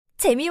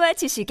재미와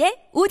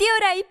지식의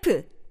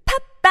오디오라이프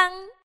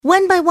팝빵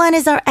One by One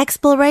is our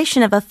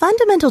exploration of a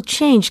fundamental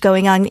change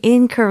going on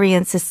in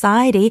Korean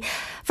society.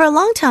 For a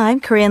long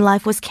time, Korean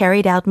life was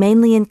carried out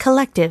mainly in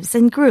collectives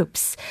and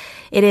groups.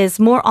 It is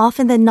more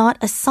often than not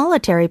a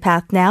solitary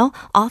path now,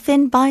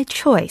 often by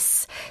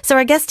choice. So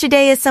our guest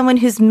today is someone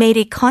who's made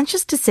a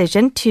conscious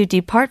decision to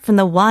depart from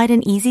the wide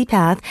and easy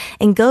path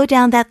and go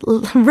down that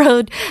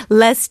road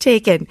less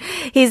taken.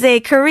 He's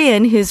a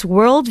Korean whose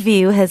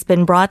worldview has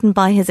been broadened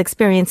by his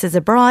experiences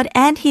abroad,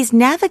 and he's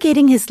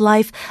navigating his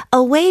life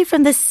away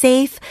from the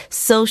safe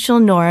social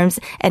norms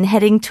and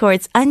heading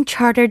towards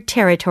uncharted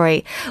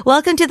territory.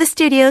 Welcome to the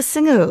studio,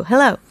 Seung-woo.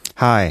 Hello.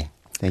 Hi.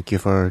 Thank you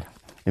for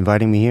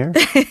inviting me here.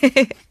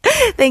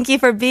 Thank you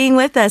for being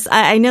with us.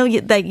 I know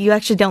that you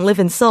actually don't live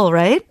in Seoul,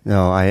 right?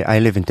 No, I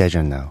live in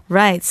Daejeon now.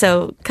 Right.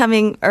 So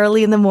coming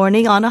early in the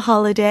morning on a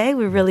holiday,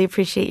 we really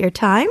appreciate your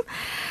time.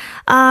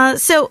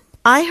 So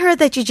I heard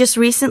that you just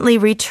recently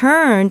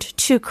returned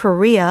to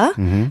Korea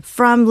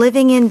from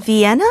living in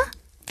Vienna?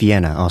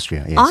 Vienna,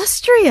 Austria. Yes.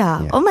 Austria.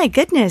 Yeah. Oh my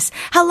goodness.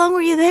 How long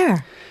were you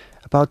there?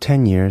 About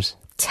 10 years.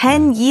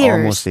 10 years.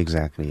 Almost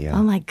exactly, yeah.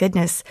 Oh my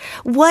goodness.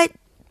 What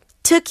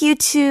took you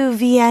to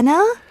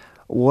Vienna?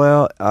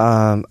 Well,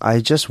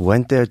 I just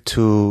went there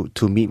to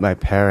meet my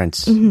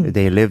parents.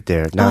 They live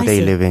there. Now I they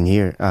see. live in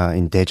here,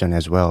 in Daejeon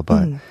as well.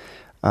 But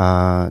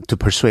to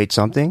persuade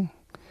something.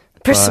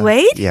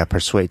 Persuade? Yeah,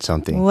 persuade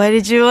something. What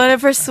did you want to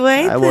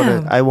persuade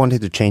them? I wanted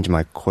to change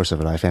my course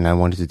of life, and I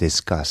wanted to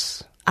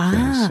discuss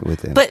things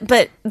with them.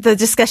 But the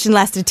discussion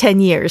lasted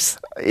 10 years.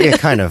 Yeah,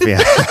 kind of,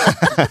 yeah.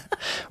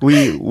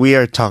 we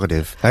are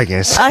talkative, I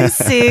guess. I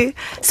see.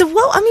 So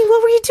what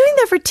were you doing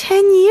there for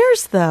 10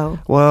 years though?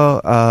 Well,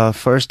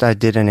 first I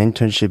did an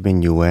internship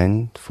in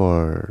UN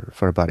for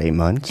about 8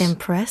 months.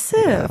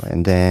 Impressive.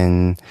 And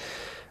then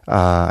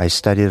I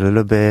studied a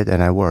little bit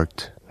and I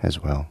worked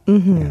as well.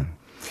 Yeah.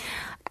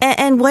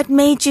 And what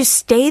made you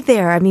stay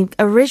there? I mean,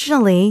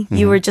 originally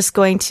you were just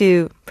going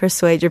to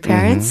persuade your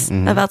parents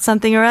about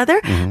something or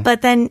other,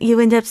 but then you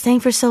ended up staying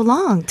for so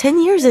long.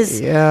 10 years is...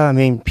 Yeah, I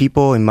mean,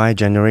 people in my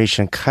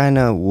generation kind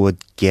of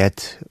would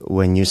get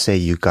when you say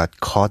you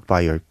got caught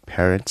by your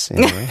parents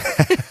in a way.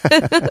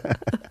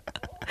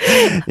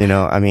 You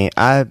know, I mean,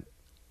 I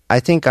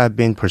think I've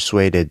been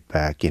persuaded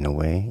back in a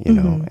way, you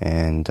know,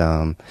 and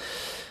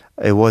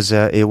it was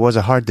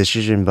a hard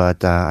decision,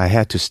 but I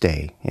had to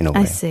stay in a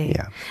way. I see.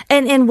 Yeah.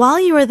 And while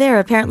you were there,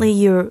 apparently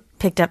you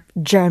picked up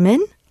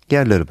German.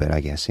 Yeah, a little bit,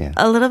 I guess, yeah.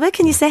 A little bit.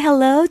 Can you say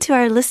hello to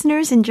our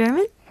listeners in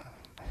German?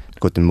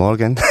 Guten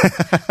Morgen.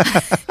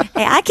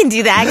 Hey, I can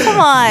do that. Come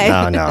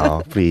on.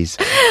 No, please.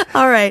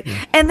 All right.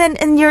 And then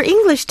in your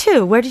English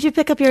too. Where did you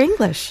pick up your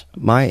English?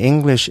 My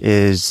English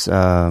is,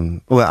 well,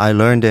 I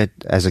learned it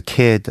as a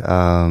kid.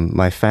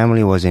 My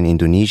family was in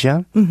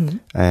Indonesia,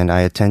 and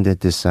I attended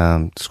this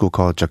school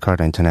called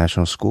Jakarta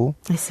International School.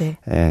 I see.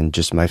 And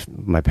just my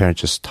parents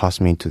just tossed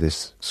me into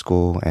this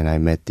school, and I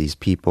met these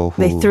people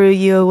who... They threw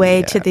you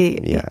away to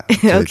the...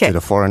 Okay. To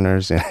the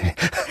foreigners. I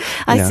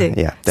see.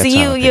 Yeah, so that's how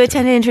I you picked it.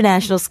 attended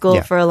international school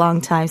Yeah. for a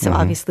long time, so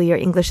obviously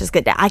your English is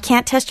good. I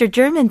can't test your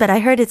German, but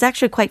I heard it's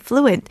actually quite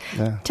fluent.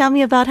 Yeah. Tell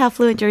me about how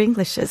fluent your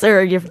English is,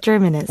 or your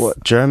German is. Well,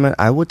 German,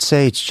 I would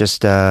say it's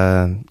just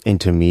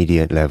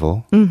intermediate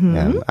level.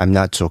 Yeah, I'm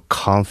not so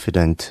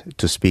confident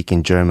to speak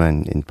in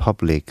German in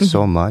public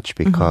so much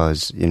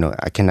because, you know,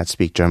 I cannot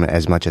speak German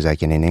as much as I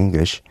can in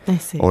English I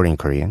see. or in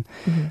Korean.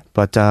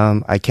 But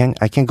I can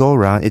go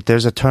around.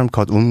 There's a term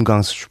called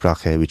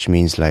Umgangssprache, which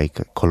means like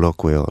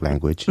colloquial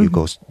language. You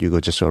go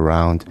just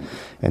around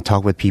and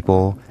talk with people.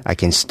 I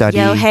can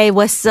study. Yo, hey,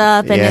 what's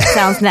up? And it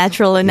sounds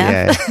natural enough.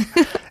 Yeah.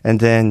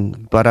 And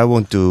then, but I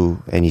won't do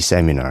any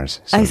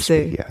seminars. So I to speak.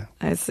 see. Yeah.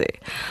 I see.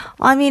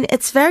 I mean,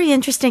 it's very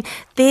interesting.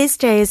 These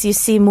days, you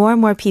see more and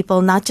more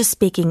people not just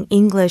speaking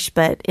English,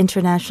 but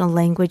international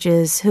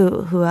languages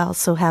who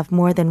also have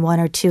more than one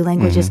or two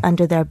languages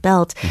under their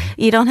belt.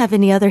 You don't have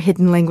any other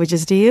hidden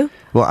languages, do you?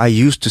 Well, I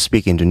used to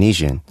speak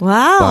Indonesian.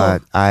 Wow.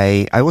 But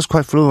I was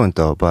quite fluent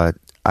though, but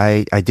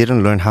I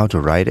didn't learn how to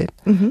write it.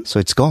 So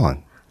it's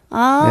gone.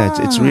 Yeah,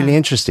 it's really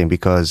interesting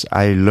because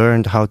I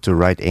learned how to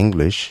write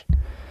English,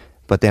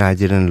 but then I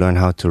didn't learn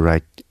how to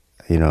write,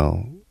 you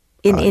know,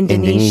 in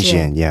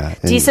Indonesian. Yeah.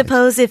 Do you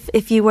suppose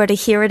if you were to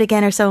hear it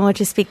again or someone were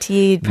to speak to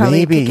you, you'd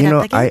probably maybe, pick it you know,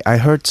 up again? I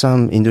heard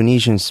some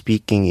Indonesians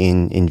speaking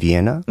in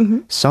Vienna.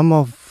 Some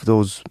of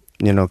those,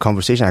 you know,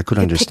 conversation I could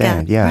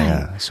understand. Yeah, right.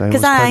 yeah. So it was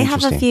Because quite I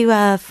have a interesting. few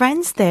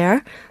friends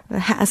there.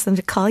 Ask them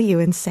to call you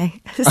and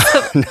say,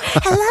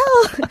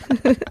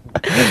 hello.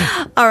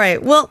 All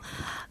right. Well,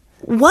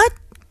 what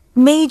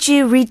made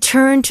you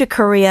return to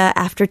Korea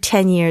after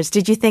 10 years?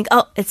 Did you think,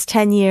 oh, it's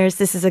 10 years,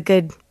 this is a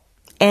good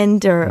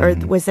end, or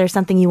was there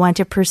something you wanted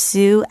to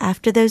pursue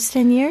after those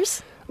 10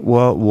 years?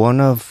 Well, one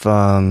of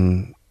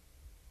the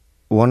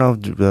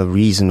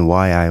reason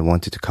why I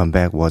wanted to come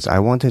back was I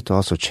wanted to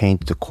also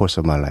change the course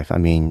of my life. I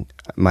mean,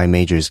 my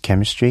major is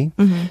chemistry,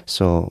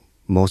 so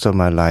most of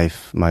my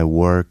life, my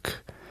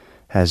work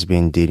has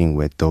been dealing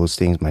with those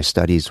things. My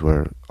studies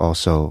were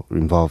also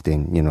involved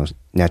in, you know,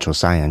 natural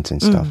science and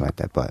stuff like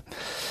that. But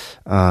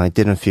it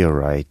didn't feel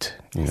right.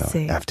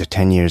 After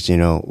 10 years,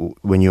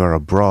 when you are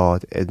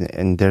abroad,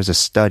 and there's a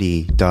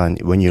study done,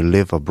 when you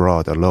live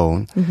abroad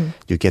alone,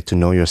 you get to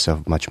know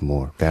yourself much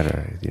more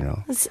better,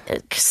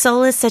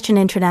 Seoul is such an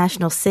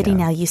international city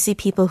now. You see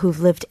people who've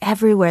lived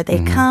everywhere.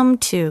 They come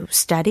to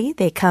study.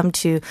 They come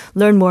to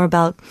learn more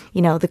about,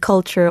 the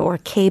culture or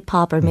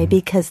K-pop, or maybe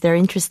because they're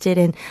interested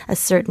in a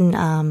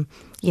certain,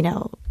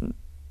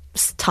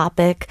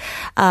 topic,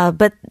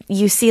 but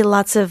you see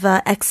lots of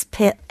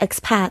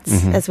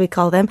expats, as we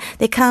call them.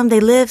 They come, they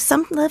live,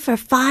 some live for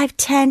 5,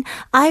 10.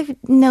 I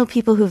know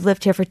people who've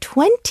lived here for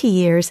 20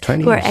 years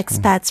who are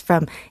expats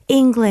from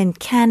England,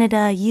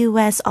 Canada,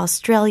 US,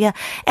 Australia.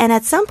 And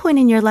at some point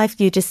in your life,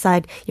 you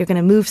decide you're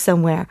going to move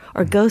somewhere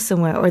or go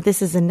somewhere, or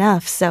this is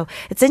enough. So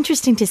it's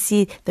interesting to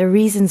see the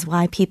reasons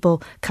why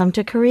people come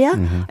to Korea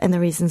and the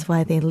reasons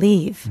why they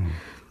leave.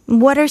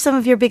 What are some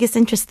of your biggest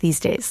interests these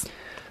days?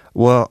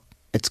 Well,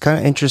 it's kind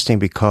of interesting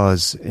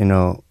because, you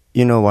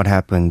know what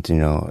happened,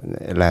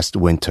 last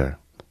winter.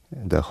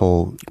 The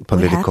whole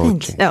political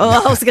change. Oh,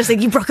 I was going to say,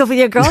 you broke up with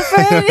your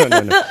girlfriend?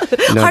 No,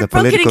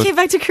 Heartbroken and came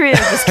back to Korea.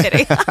 I'm just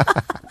kidding.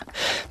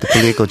 The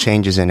political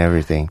changes and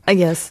everything.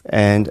 Yes.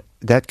 And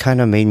that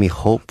kind of made me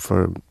hope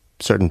for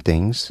certain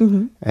things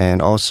and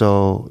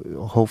also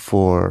hope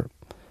for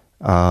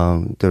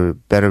the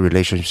better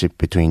relationship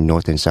between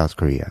North and South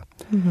Korea.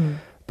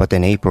 But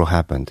then April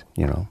happened,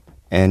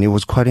 And it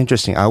was quite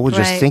interesting. I was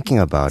just thinking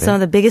about it. Some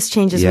of the biggest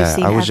changes we've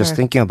seen I was just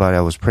thinking about it.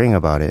 I was praying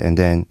about it. And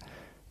then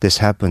this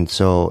happened.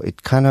 So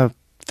it kind of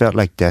felt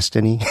like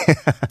destiny.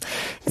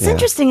 It's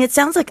interesting. It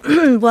sounds like,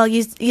 well,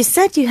 you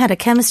said you had a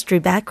chemistry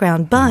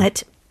background,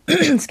 but,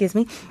 excuse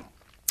me,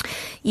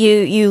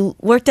 you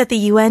worked at the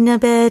UN a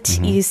bit.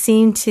 You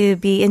seem to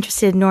be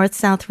interested in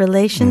North-South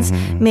relations.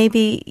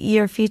 Maybe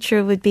your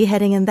future would be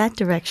heading in that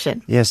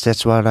direction. Yes,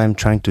 that's what I'm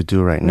trying to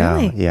do right now.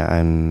 Yeah,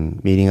 I'm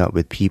meeting up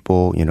with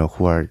people,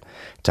 who are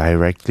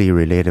directly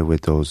related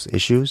with those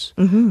issues.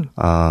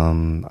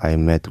 I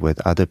met with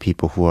other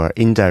people who are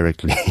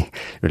indirectly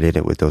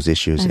related with those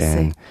issues.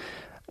 And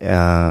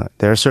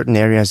there are certain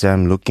areas that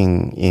I'm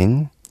looking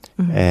in.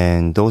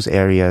 And those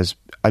areas,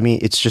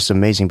 it's just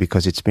amazing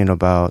because it's been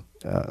about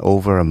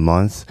over a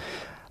month.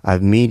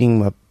 I'm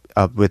meeting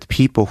up with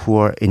people who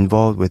are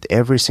involved with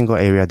every single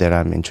area that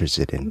I'm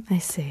interested in. I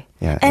see.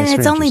 Yeah, and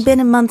it's only been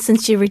a month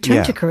since you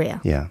returned to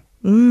Korea. Yeah.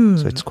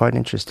 So it's quite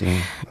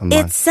interesting.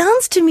 It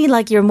sounds to me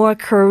like you're more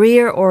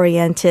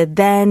career-oriented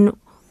than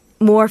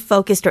more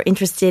focused or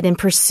interested in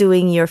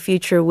pursuing your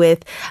future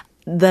with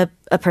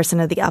a person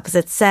of the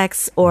opposite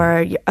sex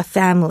or a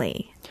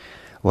family.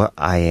 Well,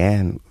 I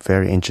am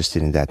very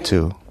interested in that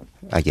too,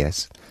 I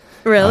guess.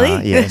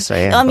 Really? Yes, I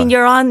am.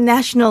 You're on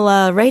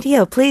national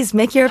radio. Please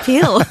make your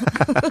appeal.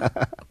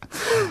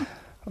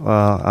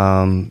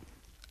 Well,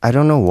 I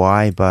don't know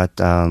why, but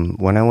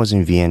when I was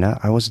in Vienna,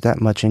 I was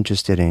that much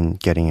interested in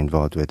getting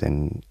involved with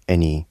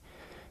any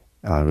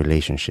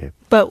relationship.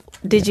 But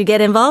did you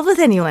get involved with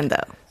anyone,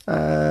 though?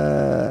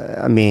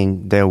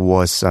 There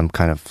was some,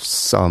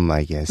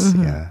 I guess,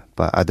 yeah.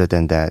 But other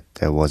than that,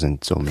 there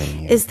wasn't so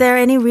many. Is there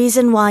any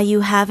reason why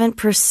you haven't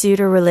pursued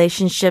a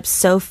relationship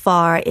so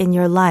far in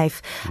your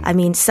life?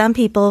 Some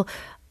people,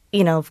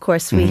 of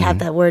course, we have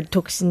that word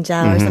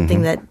독신자 or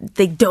something that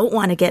they don't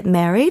want to get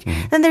married.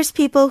 Then there's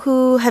people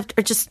who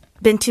are just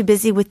been too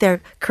busy with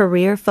their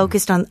career,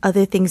 focused on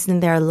other things in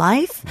their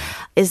life.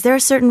 Is there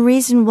a certain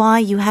reason why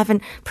you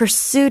haven't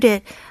pursued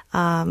it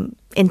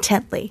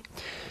intently?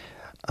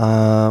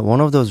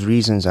 One of those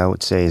reasons I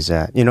would say is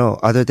that,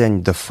 other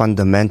than the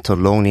fundamental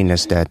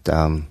loneliness that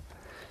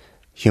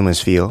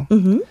humans feel,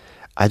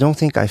 I don't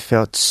think I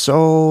felt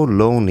so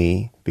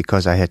lonely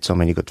because I had so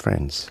many good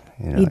friends.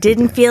 You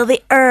didn't feel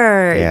the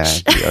urge. Yeah,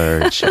 the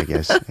urge, I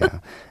guess. Yeah.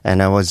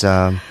 And I was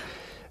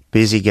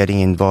busy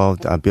getting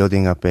involved,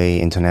 building up a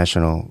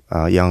international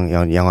young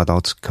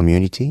adults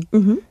community.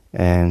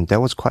 And that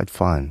was quite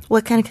fun.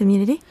 What kind of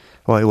community?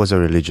 Well, it was a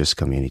religious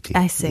community.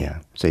 I see. Yeah.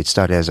 So it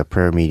started as a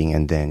prayer meeting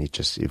and then it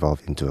just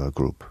evolved into a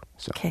group.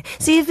 Okay.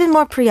 So you've been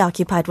more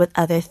preoccupied with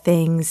other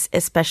things,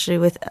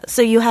 especially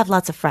so you have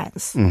lots of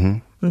friends.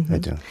 I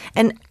do.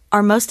 And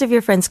are most of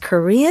your friends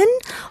Korean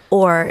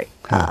or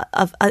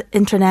of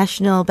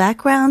international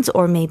backgrounds,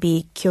 or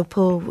maybe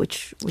Kyopo,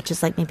 which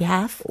is like maybe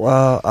half?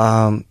 Well,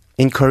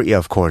 in Korea,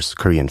 of course,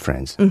 Korean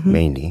friends,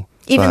 mainly.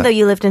 Even though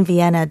you lived in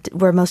Vienna,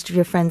 were most of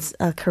your friends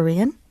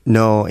Korean?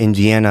 No, in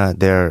Vienna,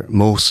 they're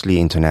mostly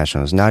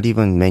internationals, not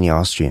even many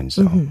Austrians.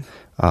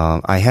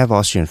 I have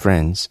Austrian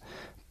friends,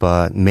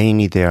 but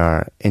mainly they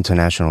are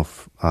international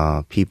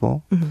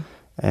people.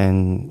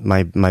 And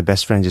my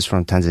best friend is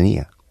from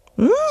Tanzania.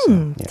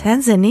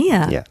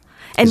 Tanzania? Yeah.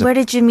 And where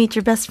did you meet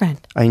your best friend?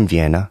 In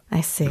Vienna.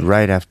 I see.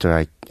 Right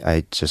after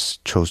I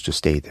just chose to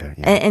stay there.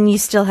 Yeah. And you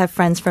still have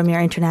friends from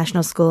your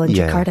international school in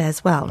Jakarta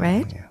as well,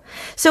 right? Yeah.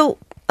 So,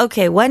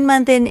 okay, 1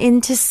 month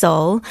into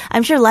Seoul,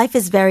 I'm sure life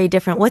is very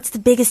different. What's the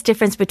biggest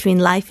difference between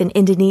life in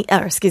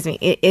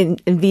in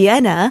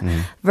Vienna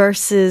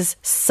versus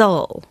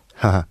Seoul?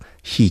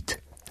 Heat.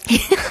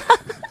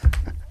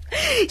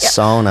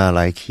 sauna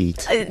like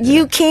heat.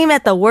 You came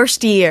at the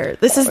worst year.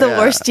 This is the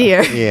worst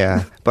year.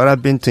 Yeah, but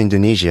I've been to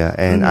Indonesia,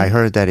 and I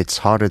heard that it's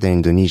harder than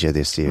Indonesia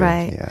this year.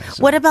 Right. Yeah,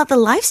 so. What about the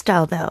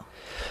lifestyle, though?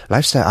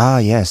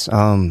 Lifestyle? Yes.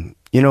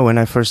 When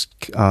I first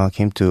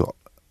came to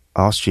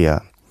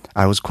Austria,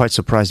 I was quite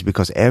surprised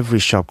because every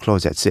shop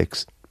closed at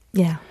 6.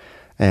 Yeah.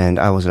 And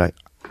I was like,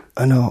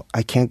 oh no,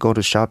 I can't go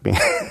to shopping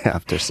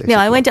after 6. No,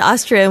 I went to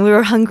Austria and we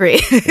were hungry.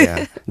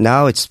 Yeah.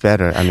 Now it's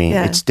better. I mean,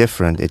 Yeah. it's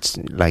different. It's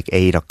like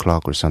 8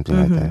 o'clock or something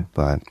like that.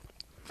 But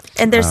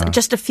And there's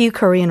just a few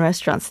Korean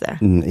restaurants there.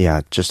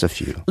 yeah, just a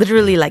few.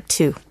 Literally like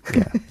 2.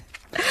 Yeah.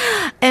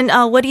 And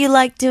what do you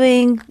like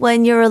doing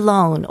when you're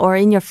alone or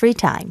in your free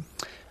time?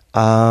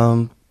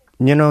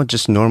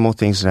 Just normal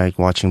things like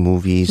watching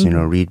movies,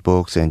 read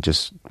books and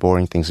just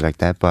boring things like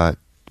that. But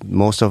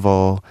most of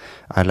all,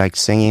 I like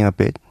singing a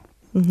bit.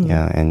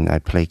 Yeah, and I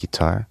play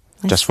guitar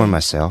just for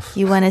myself.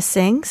 You want to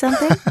sing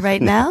something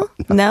right now?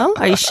 No?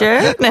 Are you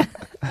sure? No.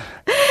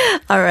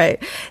 All right.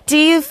 Do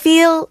you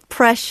feel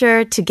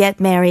pressure to get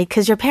married?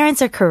 Because your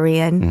parents are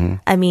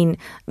Korean. I mean,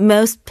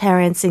 most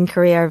parents in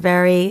Korea are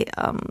very,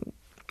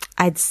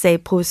 I'd say,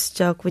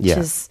 보수적, which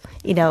is,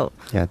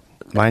 Yeah,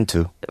 mine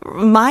too.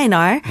 Mine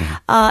are.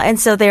 And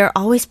so they're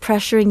always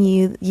pressuring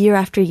you year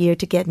after year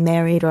to get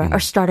married or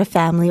start a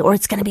family, or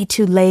it's going to be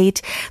too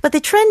late. But the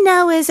trend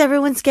now is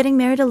everyone's getting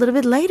married a little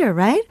bit later,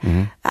 right?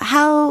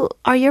 How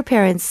are your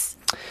parents?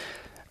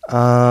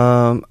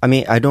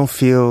 I don't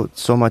feel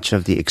so much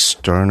of the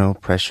external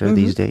pressure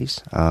these days,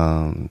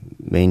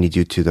 mainly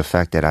due to the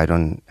fact that I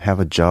don't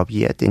have a job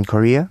yet in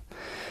Korea.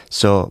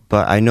 So,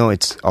 but I know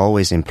it's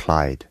always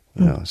implied,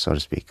 so to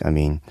speak. I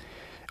mean,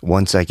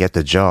 once I get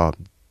the job,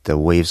 the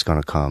wave's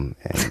gonna come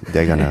and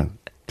they're gonna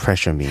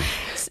pressure me.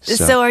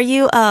 So are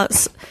you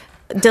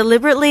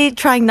deliberately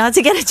trying not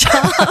to get a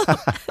job?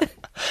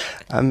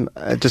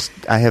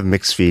 I have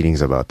mixed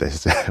feelings about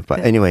this. But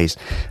anyways,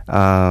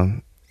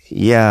 but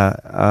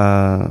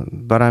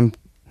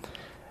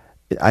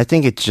I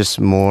think it's just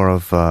more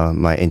of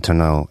my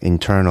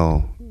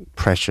internal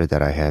pressure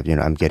that I have.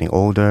 I'm getting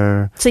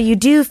older. So you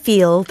do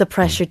feel the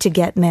pressure to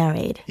get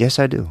married? Yes,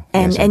 I do.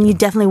 And you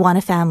definitely want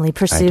a family,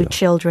 pursue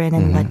children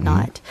and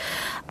whatnot.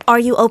 Are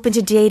you open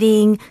to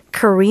dating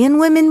Korean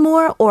women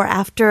more, or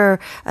after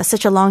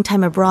such a long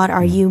time abroad,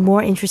 are you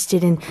more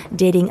interested in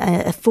dating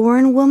a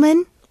foreign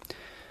woman?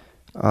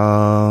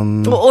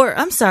 Or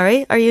I'm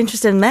sorry, are you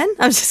interested in men?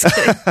 I'm just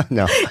kidding.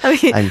 No, I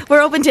mean,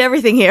 we're open to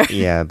everything here.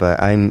 Yeah, but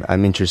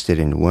I'm interested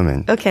in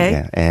women. Okay.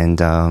 Yeah,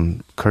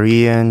 and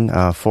Korean,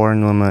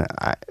 foreign woman.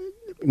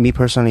 Me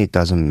personally, it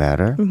doesn't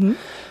matter.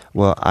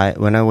 Well,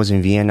 when I was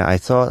in Vienna, I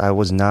thought I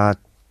was not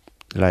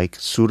like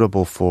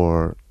suitable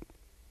for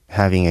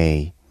having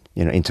a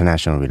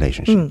international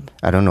relationship.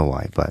 I don't know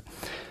why, but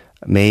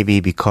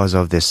maybe because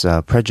of this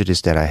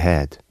prejudice that I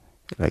had,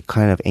 like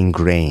kind of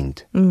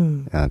ingrained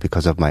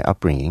because of my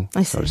upbringing,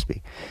 so to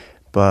speak.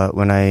 But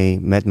when I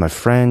met my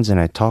friends and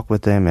I talked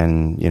with them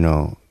and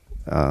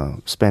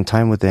spent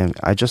time with them,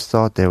 I just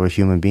thought they were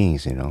human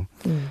beings,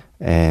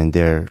 and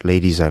their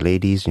ladies are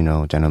ladies,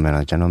 gentlemen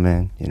are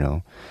gentlemen,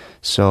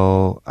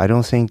 So I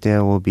don't think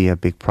there will be a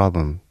big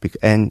problem.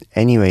 And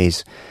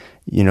anyways,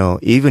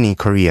 even in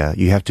Korea,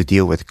 you have to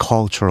deal with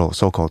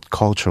so-called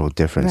cultural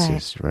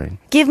differences, right?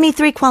 Give me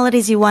 3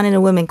 qualities you want in a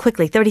woman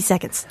quickly, 30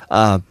 seconds.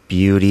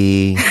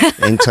 Beauty,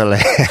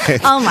 intellect.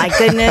 Oh my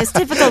goodness,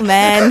 typical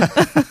men.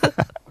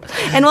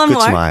 And one Good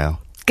more. smile.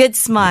 Good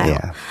smile.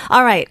 Yeah.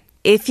 All right.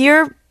 If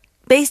you're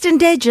based in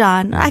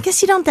Daejeon, I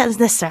guess you don't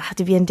necessarily have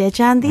to be in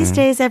Daejeon. These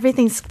days,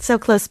 everything's so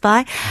close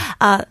by.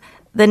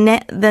 The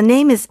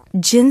name is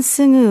Jin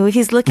Seung-woo.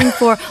 He's looking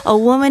for a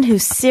woman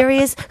who's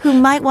serious, who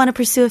might want to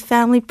pursue a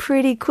family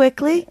pretty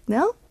quickly.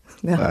 No?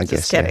 No, I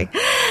just guess, kidding.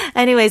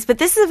 Anyways, but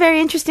this is a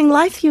very interesting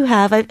life you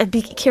have. I'd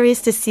be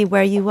curious to see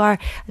where you are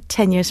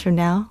 10 years from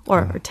now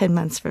or 10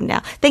 months from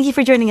now. Thank you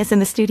for joining us in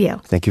the studio.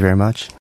 Thank you very much.